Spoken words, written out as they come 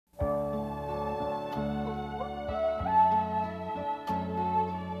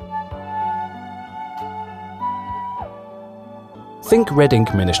Think Red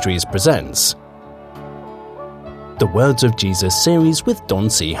Ink Ministries presents the Words of Jesus series with Don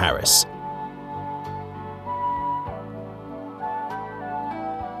C. Harris.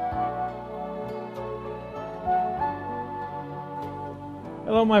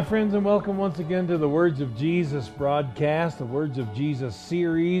 Hello, my friends, and welcome once again to the Words of Jesus broadcast, the Words of Jesus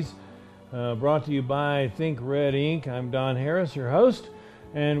series, brought to you by Think Red Ink. I'm Don Harris, your host,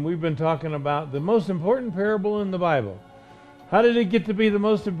 and we've been talking about the most important parable in the Bible. How did it get to be the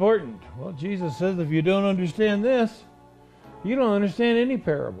most important? Well, Jesus says if you don't understand this, you don't understand any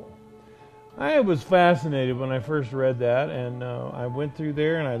parable. I was fascinated when I first read that, and I went through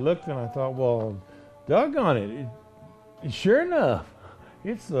there and I looked and I thought, well, doggone it, sure enough,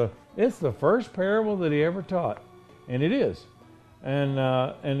 it's the first parable that he ever taught, and it is,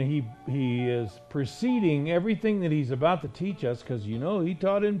 and he is preceding everything that he's about to teach us, because he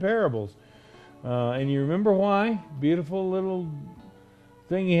taught in parables. And you remember why? Beautiful little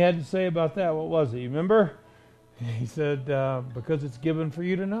thing he had to say about that. What was it? You remember? He said, because it's given for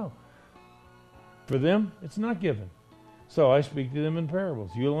you to know. For them, it's not given. So I speak to them in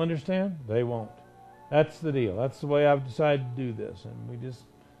parables. You'll understand? They won't. That's the deal. That's the way I've decided to do this. And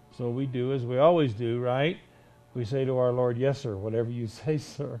we do as we always do, right? We say to our Lord, yes, sir, whatever you say,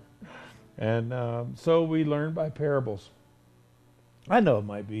 sir. And so we learn by parables. I know it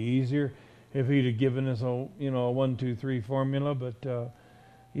might be easier if he'd have given us a 1, 2, 3 formula, but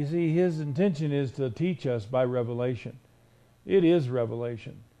you see, his intention is to teach us by revelation. It is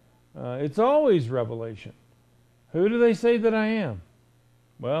revelation. It's always revelation. Who do they say that I am?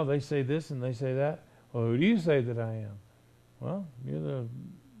 Well, they say this and they say that. Well, who do you say that I am? Well, you're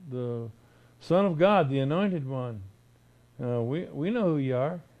the Son of God, the Anointed One. We know who you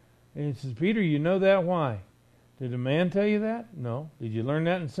are. And he says, Peter, you know that? Why? Did a man tell you that? No. Did you learn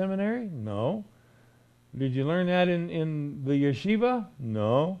that in seminary? No. Did you learn that in the yeshiva?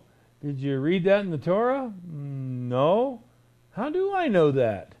 No. Did you read that in the Torah? No. How do I know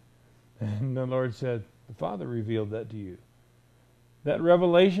that? And the Lord said, the Father revealed that to you. That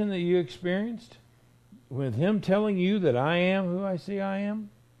revelation that you experienced, with him telling you that I am who I say I am,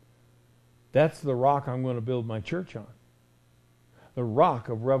 that's the rock I'm going to build my church on. The rock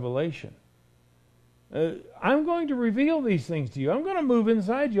of revelation. I'm going to reveal these things to you. I'm going to move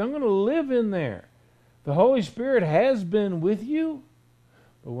inside you. I'm going to live in there. The Holy Spirit has been with you,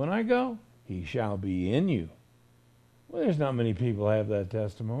 but when I go, he shall be in you. Well, there's not many people have that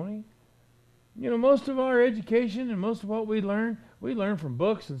testimony. Most of our education and most of what we learn from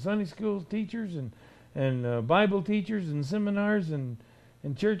books and Sunday school teachers and Bible teachers and seminars and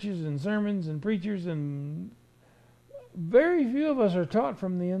churches and sermons and preachers, and very few of us are taught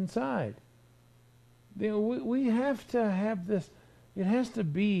from the inside. We have to have this. It has to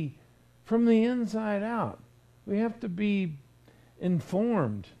be from the inside out. We have to be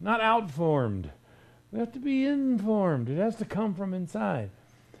informed, not outformed. We have to be informed. It has to come from inside.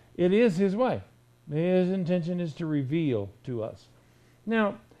 It is his way. His intention is to reveal to us.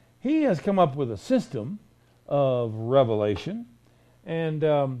 Now, he has come up with a system of revelation, and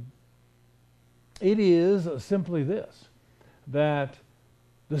it is simply this, that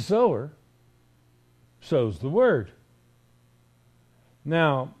the sower sows the word.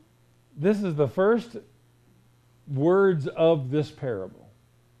 Now, this is the first words of this parable.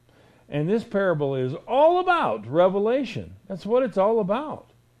 And this parable is all about revelation. That's what it's all about.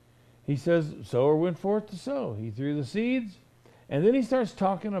 He says, sower went forth to sow. He threw the seeds, and then he starts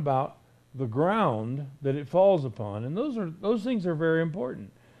talking about the ground that it falls upon. And those things are very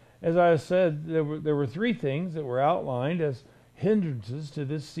important. As I said, there were 3 things that were outlined as hindrances to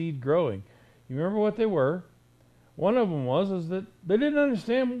this seed growing. You remember what they were? One of them was that they didn't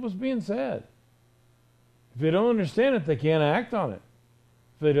understand what was being said. If they don't understand it, they can't act on it.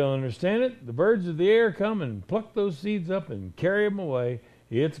 If they don't understand it, the birds of the air come and pluck those seeds up and carry them away.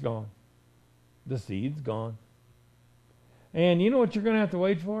 It's gone. The seed's gone. And you know what you're going to have to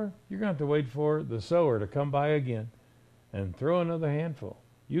wait for? You're going to have to wait for the sower to come by again and throw another handful.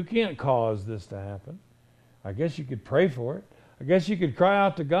 You can't cause this to happen. I guess you could pray for it. I guess you could cry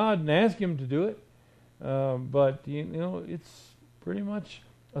out to God and ask him to do it. But it's pretty much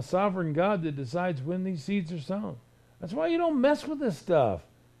a sovereign God that decides when these seeds are sown. That's why you don't mess with this stuff.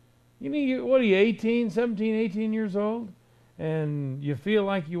 What are you, 18, 17, 18 years old? And you feel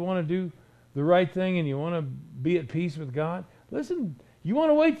like you want to do the right thing and you want to be at peace with God? Listen, you want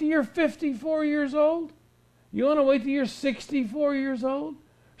to wait till you're 54 years old? You want to wait till you're 64 years old?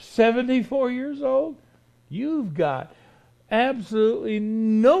 74 years old? You've got absolutely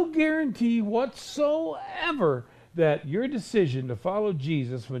no guarantee whatsoever that your decision to follow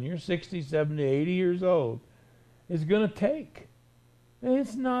Jesus when you're 60, 70, 80 years old is going to take.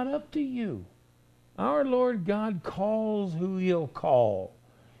 It's not up to you. Our Lord God calls who He'll call.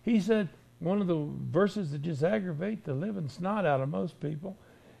 He said, one of the verses that just aggravate the living snot out of most people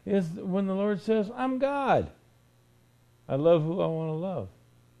is when the Lord says, I'm God. I love who I want to love.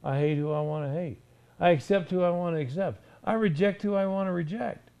 I hate who I want to hate. I accept who I want to accept. I reject who I want to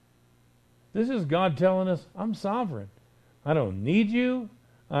reject. This is God telling us, I'm sovereign. I don't need you.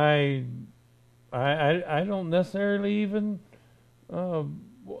 I don't necessarily even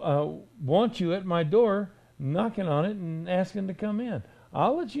want you at my door, knocking on it and asking to come in.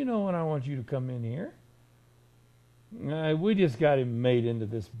 I'll let you know when I want you to come in here. We just got him made into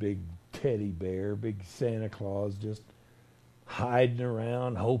this big teddy bear, big Santa Claus, just hiding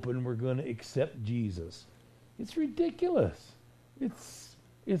around, hoping we're going to accept Jesus. It's ridiculous. It's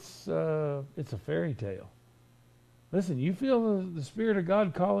a fairy tale. Listen, you feel the Spirit of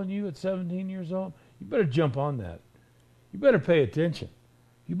God calling you at 17 years old? You better jump on that. You better pay attention.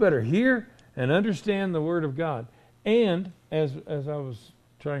 You better hear and understand the Word of God. And as I was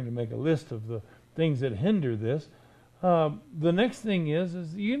trying to make a list of the things that hinder this, the next thing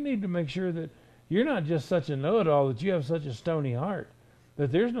is you need to make sure that you're not just such a know-it-all, that you have such a stony heart, that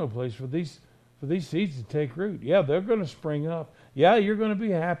there's no place for these seeds to take root. Yeah, they're going to spring up. Yeah, you're going to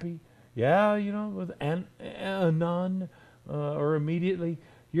be happy. Yeah, with anon or immediately,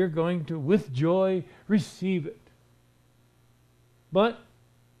 you're going to, with joy, receive it. But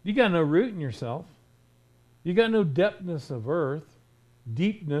you got no root in yourself. You got no deepness of earth.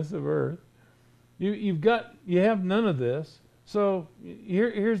 You have none of this. So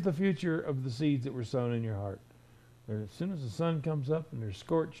here's the future of the seeds that were sown in your heart. As soon as the sun comes up and they're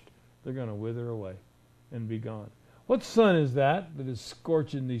scorched, they're going to wither away and be gone. What sun is that is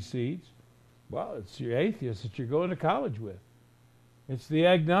scorching these seeds? Well, it's your atheist that you're going to college with. It's the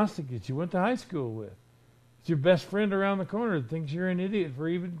agnostic that you went to high school with. It's your best friend around the corner that thinks you're an idiot for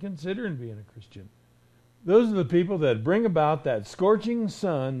even considering being a Christian. Those are the people that bring about that scorching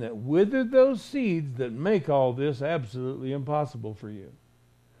sun that withered those seeds that make all this absolutely impossible for you.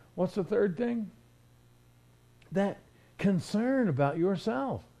 What's the third thing? That concern about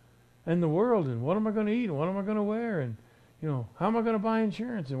yourself and the world and what am I going to eat and what am I going to wear and how am I going to buy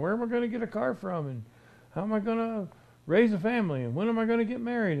insurance and where am I going to get a car from and how am I going to raise a family and when am I going to get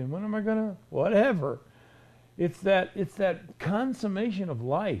married and when am I going to whatever. It's that consummation of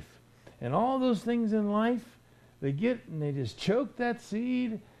life. And all those things in life, they get and they just choke that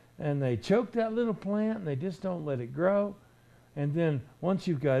seed and they choke that little plant and they just don't let it grow. And then once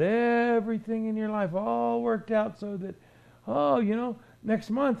you've got everything in your life all worked out so that, next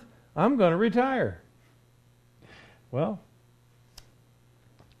month I'm going to retire. Well,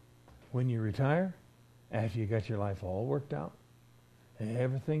 when you retire, after you got your life all worked out and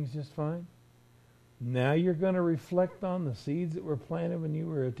everything's just fine, now you're going to reflect on the seeds that were planted when you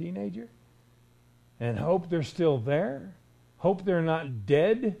were a teenager and hope they're still there, hope they're not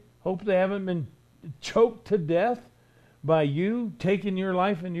dead, hope they haven't been choked to death by you taking your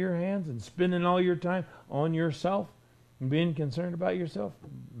life into your hands and spending all your time on yourself and being concerned about yourself.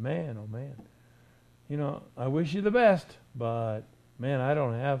 Man, oh man. I wish you the best, but man, I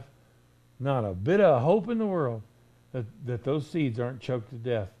don't have not a bit of hope in the world that those seeds aren't choked to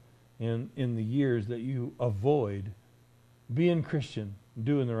death in the years that you avoid being Christian,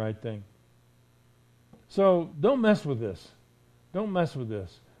 doing the right thing. So don't mess with this. Don't mess with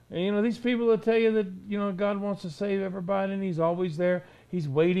this. And, these people that tell you that, God wants to save everybody and He's always there. He's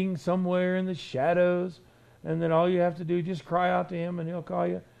waiting somewhere in the shadows and that all you have to do is just cry out to Him and He'll call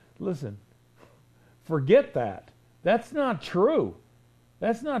you. Listen, forget that. That's not true.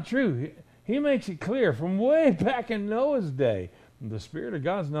 That's not true. He makes it clear from way back in Noah's day. The Spirit of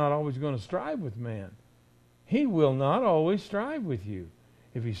God's not always going to strive with man. He will not always strive with you.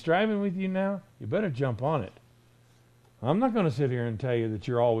 If He's striving with you now, you better jump on it. I'm not going to sit here and tell you that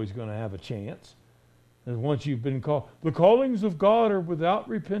you're always going to have a chance. And once you've been called, the callings of God are without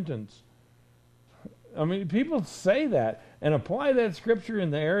repentance. I mean, people say that and apply that scripture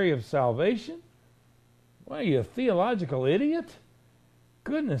in the area of salvation. Why, are you a theological idiot?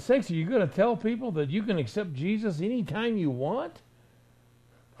 Goodness sakes, are you going to tell people that you can accept Jesus anytime you want?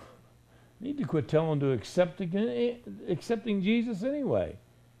 You need to quit telling them to accepting Jesus anyway.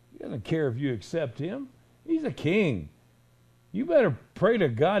 He doesn't care if you accept Him. He's a king. You better pray to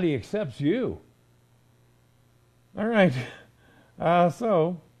God He accepts you. All right.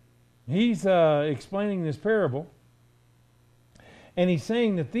 So he's explaining this parable, and he's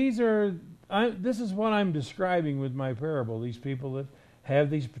saying that this is what I'm describing with my parable. These people that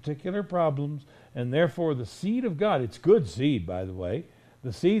have these particular problems, and therefore the seed of God, it's good seed, by the way.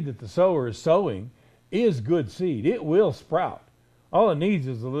 The seed that the sower is sowing is good seed. It will sprout. All it needs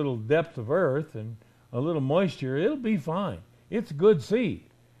is a little depth of earth and a little moisture. It'll be fine. It's good seed.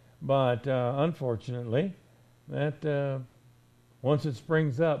 But unfortunately, that once it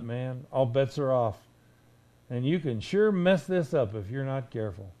springs up, man, all bets are off. And you can sure mess this up if you're not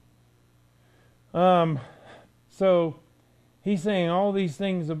careful. So he's saying all these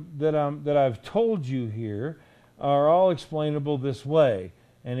things that I've told you here are all explainable this way.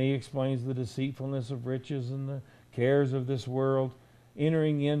 And he explains the deceitfulness of riches and the cares of this world,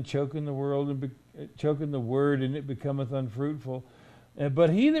 entering in, choking the world, and choking the word, and it becometh unfruitful. But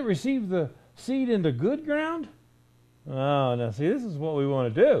he that received the seed into good ground, oh, now see, this is what we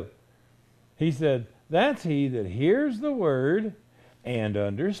want to do. He said, that's he that hears the word and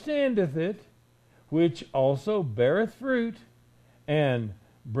understandeth it, which also beareth fruit, and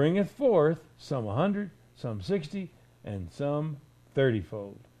bringeth forth some 100, some 60, and some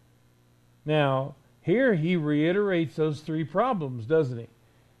 30-fold. Now, here he reiterates those three problems, doesn't he?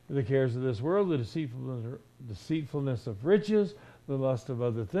 The cares of this world, the deceitfulness of riches, the lust of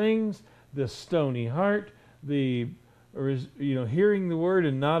other things, the stony heart, the hearing the word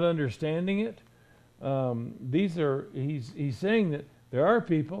and not understanding it. He's saying that there are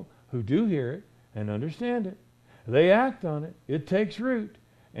people who do hear it and understand it. They act on it. It takes root,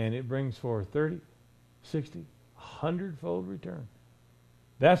 and it brings forth 30, 60, 100-fold return.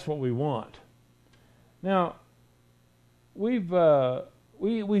 That's what we want. Now, we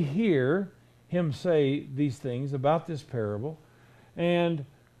hear him say these things about this parable, and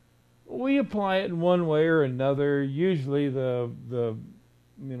we apply it in one way or another. Usually the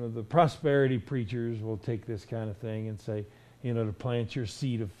prosperity preachers will take this kind of thing and say, to plant your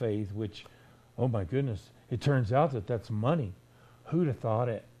seed of faith, which, oh my goodness, it turns out that that's money. Who'd have thought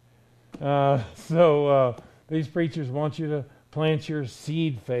it? So these preachers want you to plant your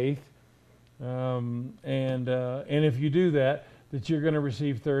seed faith, and if you do that you're going to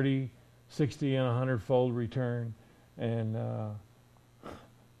receive 30, 60, and 100-fold return. And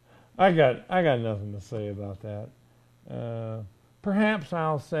I got nothing to say about that. Perhaps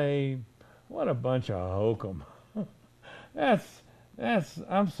I'll say, what a bunch of hokum. That's.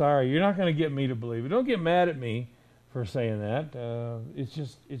 I'm sorry, you're not going to get me to believe it. Don't get mad at me for saying that.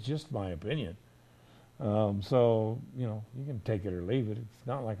 It's just my opinion. So you can take it or leave it. It's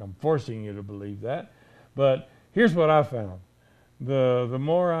not like I'm forcing you to believe that. But here's what I found: the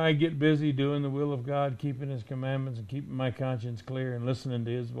more I get busy doing the will of God, keeping His commandments, and keeping my conscience clear, and listening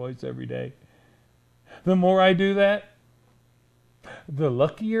to His voice every day, the more I do that, the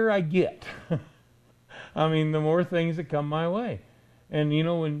luckier I get. I mean, the more things that come my way. And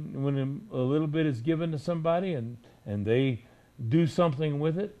when a little bit is given to somebody and they do something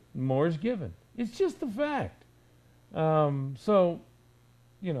with it, more is given. It's just a fact. So,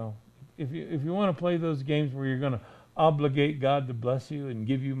 if you want to play those games where you're going to obligate God to bless you and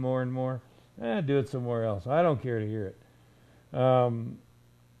give you more and more, do it somewhere else. I don't care to hear it.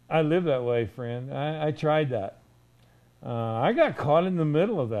 I live that way, friend. I tried that. I got caught in the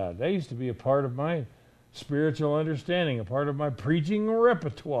middle of that. That used to be a part of my spiritual understanding, a part of my preaching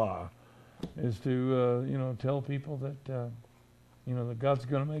repertoire, is to tell people that that God's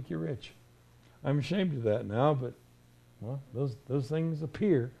going to make you rich. I'm ashamed of that now, but those things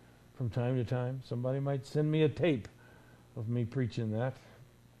appear from time to time. Somebody might send me a tape of me preaching that.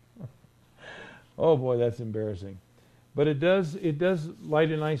 Oh boy, that's embarrassing. But it does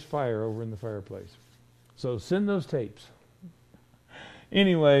light a nice fire over in the fireplace. So send those tapes.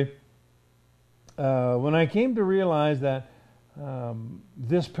 Anyway, when I came to realize that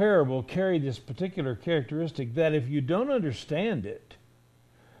this parable carried this particular characteristic, that if you don't understand it,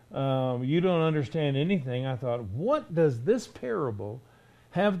 you don't understand anything, I thought, what does this parable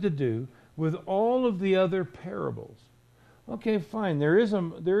have to do with all of the other parables? Okay, fine. There is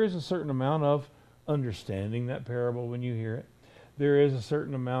a certain amount of understanding that parable when you hear it. There is a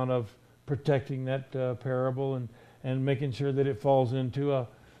certain amount of protecting that parable and making sure that it falls into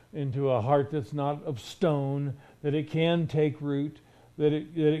a heart that's not of stone, that it can take root, that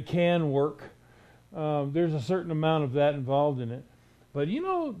it can work. There's a certain amount of that involved in it. But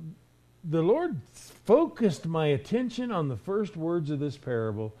the Lord focused my attention on the first words of this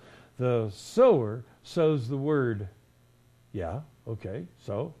parable. The sower sows the word. Yeah, okay,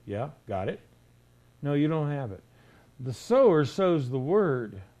 so, yeah, got it. No, you don't have it. The sower sows the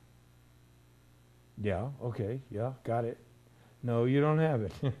word. Yeah, okay, yeah, got it. No, you don't have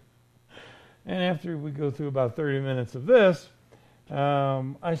it. And after we go through about 30 minutes of this,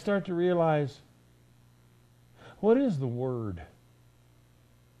 I start to realize, what is the word?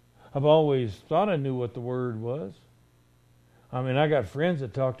 I've always thought I knew what the word was. I mean, I got friends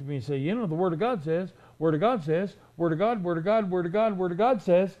that talk to me and say, the Word of God says, Word of God says, Word of God, Word of God, Word of God, Word of God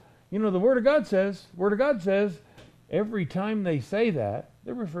says. You know, the Word of God says, Word of God says. Every time they say that,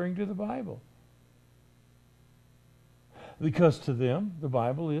 they're referring to the Bible. Because to them, the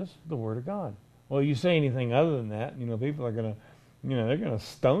Bible is the Word of God. Well, you say anything other than that, you know, people are going to, you know, they're going to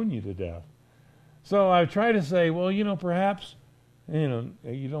stone you to death. So I try to say, well, you know, perhaps, you know,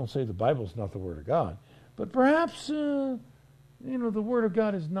 you don't say the Bible's not the Word of God, but perhaps, you know, the Word of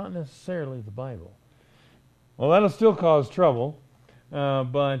God is not necessarily the Bible. Well, that'll still cause trouble,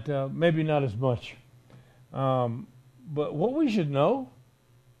 but maybe not as much. But what we should know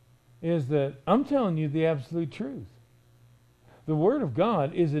is that I'm telling you the absolute truth. The Word of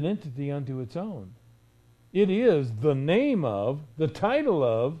God is an entity unto its own. It is the name of, the title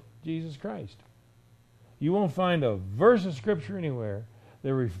of Jesus Christ. You won't find a verse of Scripture anywhere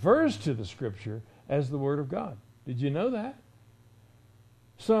that refers to the Scripture as the Word of God. Did you know that?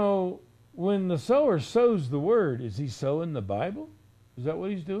 So, when the sower sows the Word, is he sowing the Bible? Is that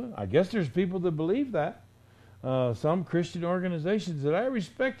what he's doing? I guess there's people that believe that. Some Christian organizations that I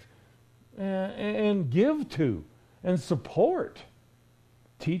respect and give to and support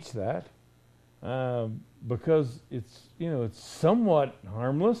teach that because it's, you know, it's somewhat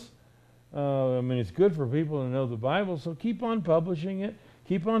harmless. I mean, it's good for people to know the Bible, so keep on publishing it,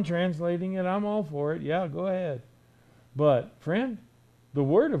 keep on translating it. I'm all for it. Yeah, go ahead. But, friend, the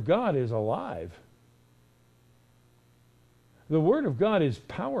Word of God is alive. The Word of God is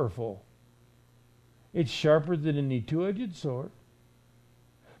powerful. It's sharper than any two-edged sword,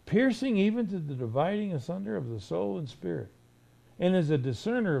 piercing even to the dividing asunder of the soul and spirit, and is a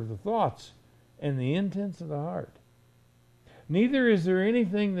discerner of the thoughts and the intents of the heart. Neither is there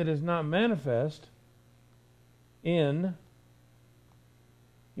anything that is not manifest in...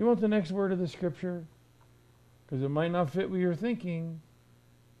 You want the next word of the Scripture? Because it might not fit with your thinking.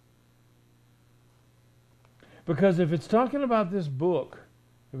 Because if it's talking about this book,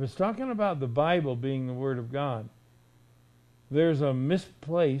 if it's talking about the Bible being the Word of God, there's a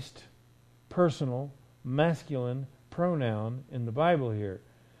misplaced personal masculine pronoun in the Bible here.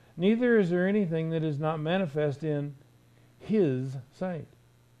 Neither is there anything that is not manifest in His sight.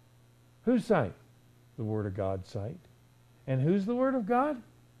 Whose sight? The Word of God's sight. And who's the Word of God?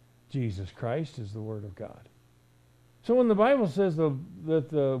 Jesus Christ is the Word of God. So when the Bible says that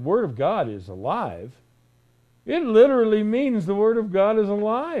the Word of God is alive, it literally means the Word of God is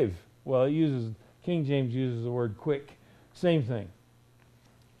alive. Well, King James uses the word quick. Same thing.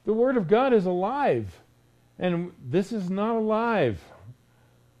 The Word of God is alive. And this is not alive.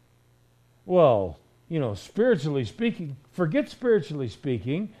 Well, you know, spiritually speaking, forget spiritually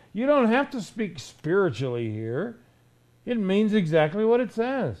speaking. You don't have to speak spiritually here. It means exactly what it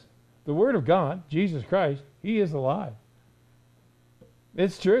says. The Word of God, Jesus Christ, He is alive.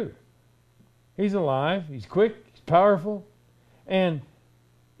 It's true. He's alive. He's quick. He's powerful. And,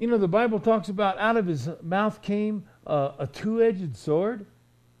 you know, the Bible talks about out of His mouth came a two-edged sword.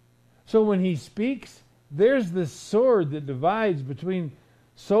 So when He speaks, there's this sword that divides between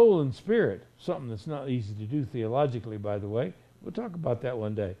soul and spirit. Something that's not easy to do theologically, by the way. We'll talk about that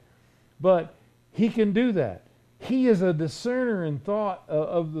one day. But He can do that. He is a discerner in thought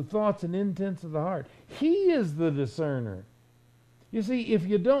of the thoughts and intents of the heart. He is the discerner. You see, if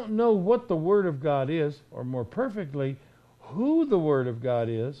you don't know what the Word of God is, or more perfectly, who the Word of God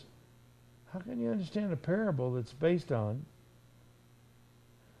is, how can you understand a parable that's based on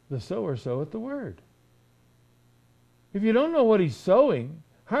the sower soweth the Word? If you don't know what he's sowing,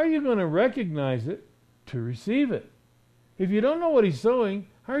 how are you going to recognize it to receive it? If you don't know what he's sowing,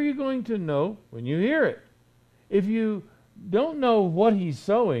 how are you going to know when you hear it? If you don't know what he's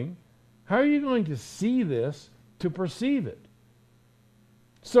sowing, how are you going to see this to perceive it?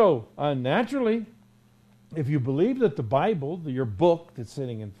 So, naturally, if you believe that the Bible, your book that's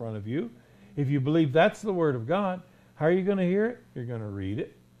sitting in front of you, if you believe that's the Word of God, how are you going to hear it? You're going to read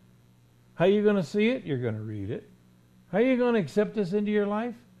it. How are you going to see it? You're going to read it. How are you going to accept this into your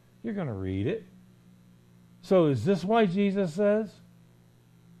life? You're going to read it. So is this why Jesus says,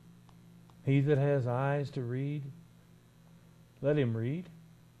 he that has eyes to read, let him read?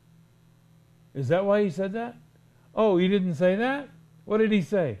 Is that why he said that? Oh, he didn't say that? What did he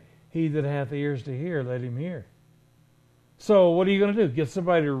say? He that hath ears to hear, let him hear. So what are you going to do? Get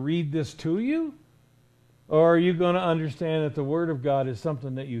somebody to read this to you? Or are you going to understand that the Word of God is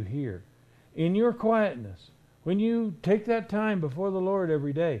something that you hear? In your quietness, when you take that time before the Lord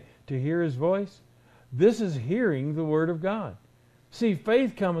every day to hear His voice, this is hearing the Word of God. See,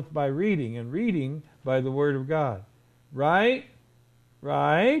 faith cometh by reading, and reading by the Word of God. Right?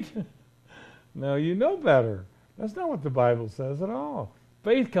 Right? No, you know better. That's not what the Bible says at all.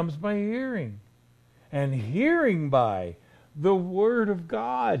 Faith comes by hearing. and hearing by the Word of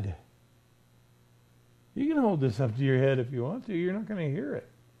God. You can hold this up to your head if you want to. You're not going to hear it.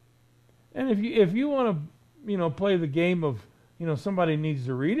 And if you want to, play the game of, somebody needs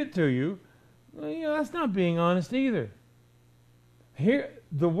to read it to you, well, that's not being honest either. Here,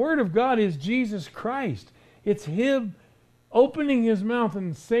 the Word of God is Jesus Christ. It's Him opening His mouth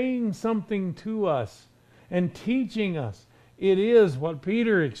and saying something to us and teaching us. It is what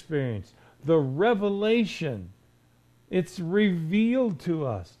Peter experienced, the revelation. It's revealed to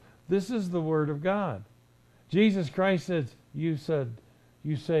us. This is the Word of God. Jesus Christ says, you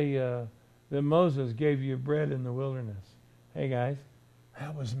say that Moses gave you bread in the wilderness. Hey guys,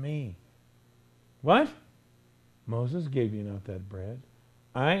 that was me. What? Moses gave you not that bread.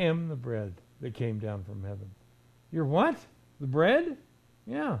 I am the bread that came down from heaven. You're what? The bread?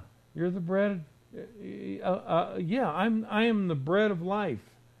 Yeah, you're the bread. I am the bread of life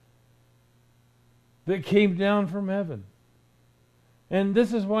that came down from heaven. And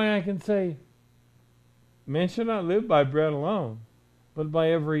this is why I can say, man should not live by bread alone, but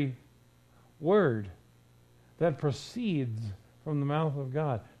by every word that proceeds from the mouth of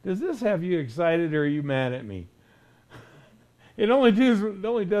God. Does this have you excited, or are you mad at me? It only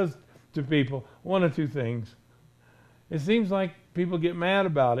does to people one of two things. It seems like people get mad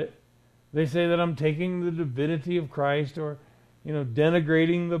about it. They say that I'm taking the divinity of Christ, or,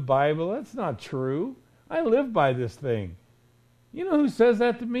 denigrating the Bible. That's not true. I live by this thing. You know who says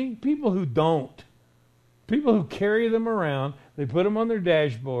that to me? People who don't. People who carry them around. They put them on their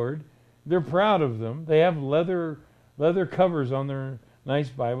dashboard. They're proud of them. They have leather covers on their nice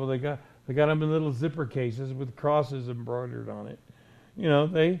Bible. They got them in little zipper cases with crosses embroidered on it.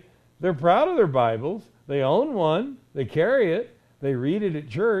 They're proud of their Bibles. They own one. They carry it. They read it at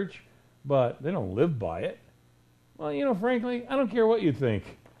church, but they don't live by it. Well, frankly, I don't care what you think.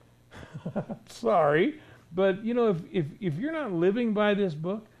 Sorry, but if you're not living by this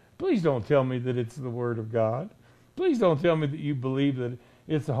book, please don't tell me that it's the Word of God. Please don't tell me that you believe that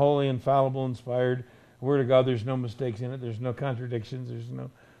it's the holy, infallible, inspired Word of God. There's no mistakes in it. There's no contradictions.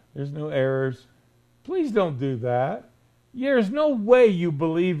 There's no errors. Please don't do that. There's no way you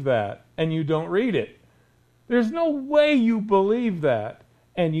believe that and you don't read it. There's no way you believe that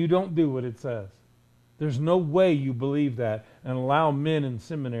and you don't do what it says. There's no way you believe that and allow men in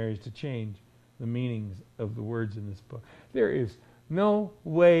seminaries to change the meanings of the words in this book. There is no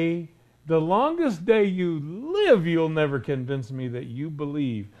way. The longest day you live, you'll never convince me that you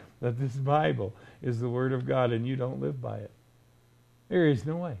believe that this Bible is the Word of God and you don't live by it. There is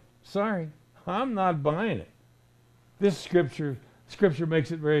no way. Sorry, I'm not buying it. This scripture makes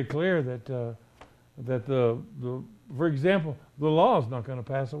it very clear that for example, the law is not going to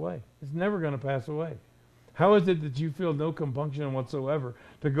pass away. It's never going to pass away. How is it that you feel no compunction whatsoever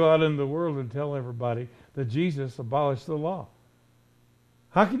to go out into the world and tell everybody that Jesus abolished the law?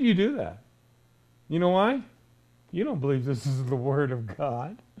 How can you do that? You know why? You don't believe this is the Word of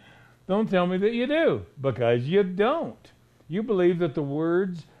God. Don't tell me that you do, because you don't. You believe that the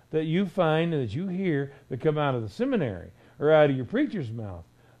words that you find and that you hear that come out of the seminary or out of your preacher's mouth,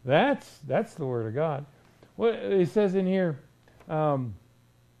 that's the Word of God. What it says in here, and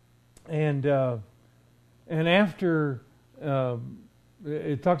after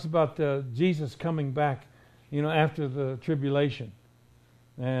it talks about Jesus coming back, after the tribulation,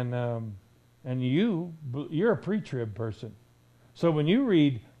 and you're a pre-trib person. So when you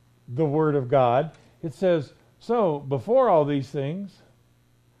read the Word of God, it says, so before all these things,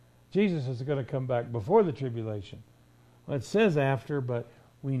 Jesus is going to come back before the tribulation. Well, it says after, but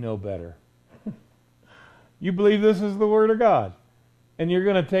we know better. You believe this is the Word of God, and you're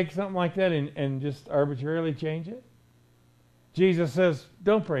going to take something like that and just arbitrarily change it? Jesus says,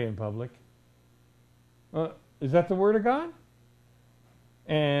 don't pray in public. Is that the Word of God?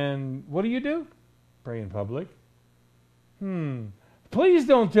 And what do? Pray in public. Please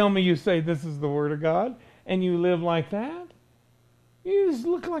don't tell me you say this is the Word of God and you live like that. You just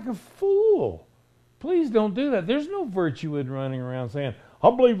look like a fool. Please don't do that. There's no virtue in running around saying,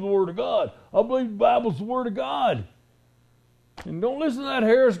 I believe the Word of God. I believe the Bible's the Word of God. And don't listen to that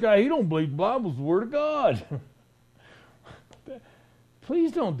Harris guy. He don't believe the Bible's the Word of God.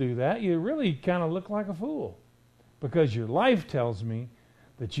 Please don't do that. You really kind of look like a fool. Because your life tells me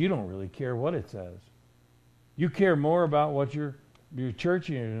that you don't really care what it says. You care more about what your church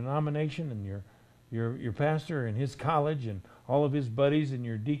and your denomination and your pastor and his college and all of his buddies and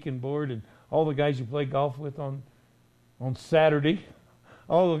your deacon board and all the guys you play golf with on Saturday,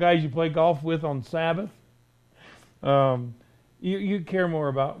 all the guys you play golf with on Sabbath. You care more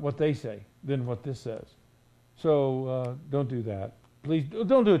about what they say than what this says. So don't do that. Please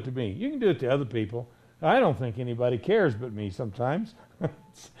don't do it to me. You can do it to other people, I don't think anybody cares but me sometimes.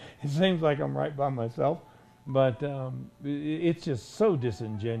 It seems like I'm right by myself, but it's just so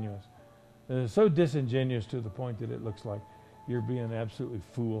disingenuous. So disingenuous to the point that it looks like you're being absolutely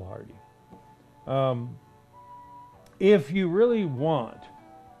foolhardy. If you really want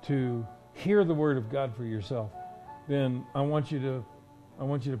to hear the Word of God for yourself, then I want you to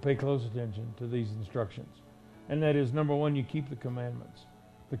pay close attention to these instructions. And that is, number one, you keep the commandments.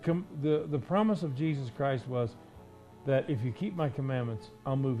 The promise of Jesus Christ was that if you keep my commandments,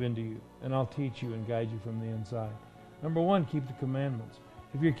 I'll move into you, and I'll teach you and guide you from the inside. Number one, keep the commandments.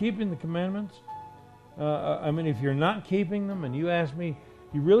 If you're keeping the commandments, if you're not keeping them, and you ask me,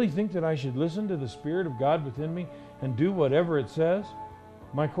 you really think that I should listen to the Spirit of God within me and do whatever it says?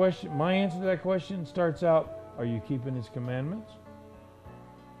 My answer to that question starts out, are you keeping His commandments?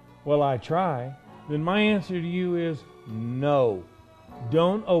 Well, I try. Then my answer to you is no.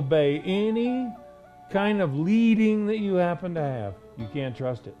 Don't obey any kind of leading that you happen to have. You can't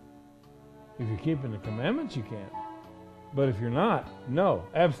trust it. If you're keeping the commandments, you can. But if you're not, no,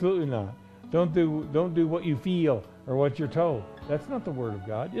 absolutely not. Don't do what you feel or what you're told. That's not the Word of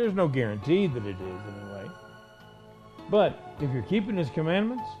God. There's no guarantee that it is anyway. But if you're keeping His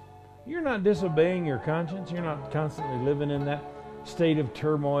commandments, you're not disobeying your conscience. You're not constantly living in that state of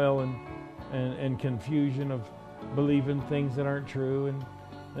turmoil and confusion of believing things that aren't true, and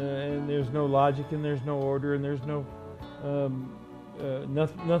there's no logic, and there's no order, and there's no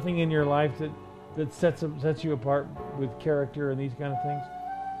nothing in your life that sets you apart with character and these kind of things.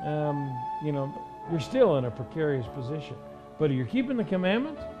 You're still in a precarious position. But if you're keeping the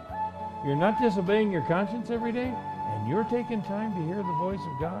commandments, you're not disobeying your conscience every day, and you're taking time to hear the voice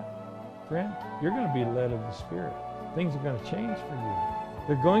of God, friend, you're going to be led of the Spirit. Things are going to change for you.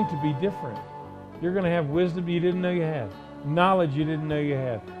 They're going to be different. You're going to have wisdom you didn't know you had, knowledge you didn't know you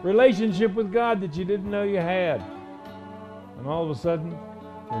had, relationship with God that you didn't know you had. And all of a sudden,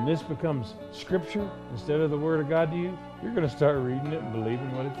 when this becomes Scripture instead of the Word of God to you, you're going to start reading it and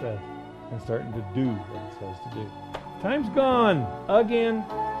believing what it says and starting to do what it says to do. Time's gone again.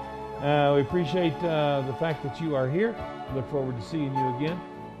 We appreciate the fact that you are here. Look forward to seeing you again.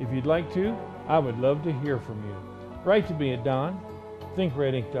 If you'd like to, I would love to hear from you. Write to me at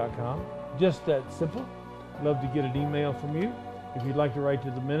don@thinkredinc.com. Just that simple. Love to get an email from you. If you'd like to write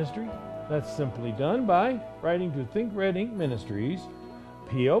to the ministry, that's simply done by writing to Think Red Inc. Ministries,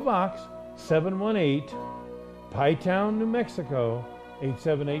 P.O. Box 718, Pytown, New Mexico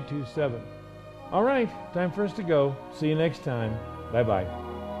 87827. All right, time for us to go. See you next time. Bye-bye.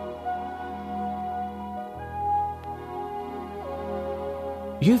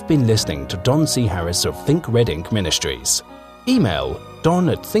 You've been listening to Don C. Harris of Think Red Inc. Ministries. Email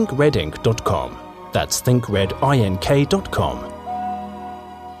don@thinkredinc.com. That's thinkredink.com.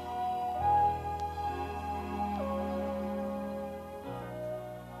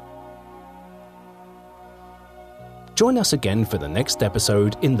 Join us again for the next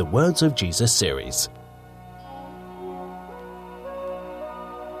episode in the Words of Jesus series.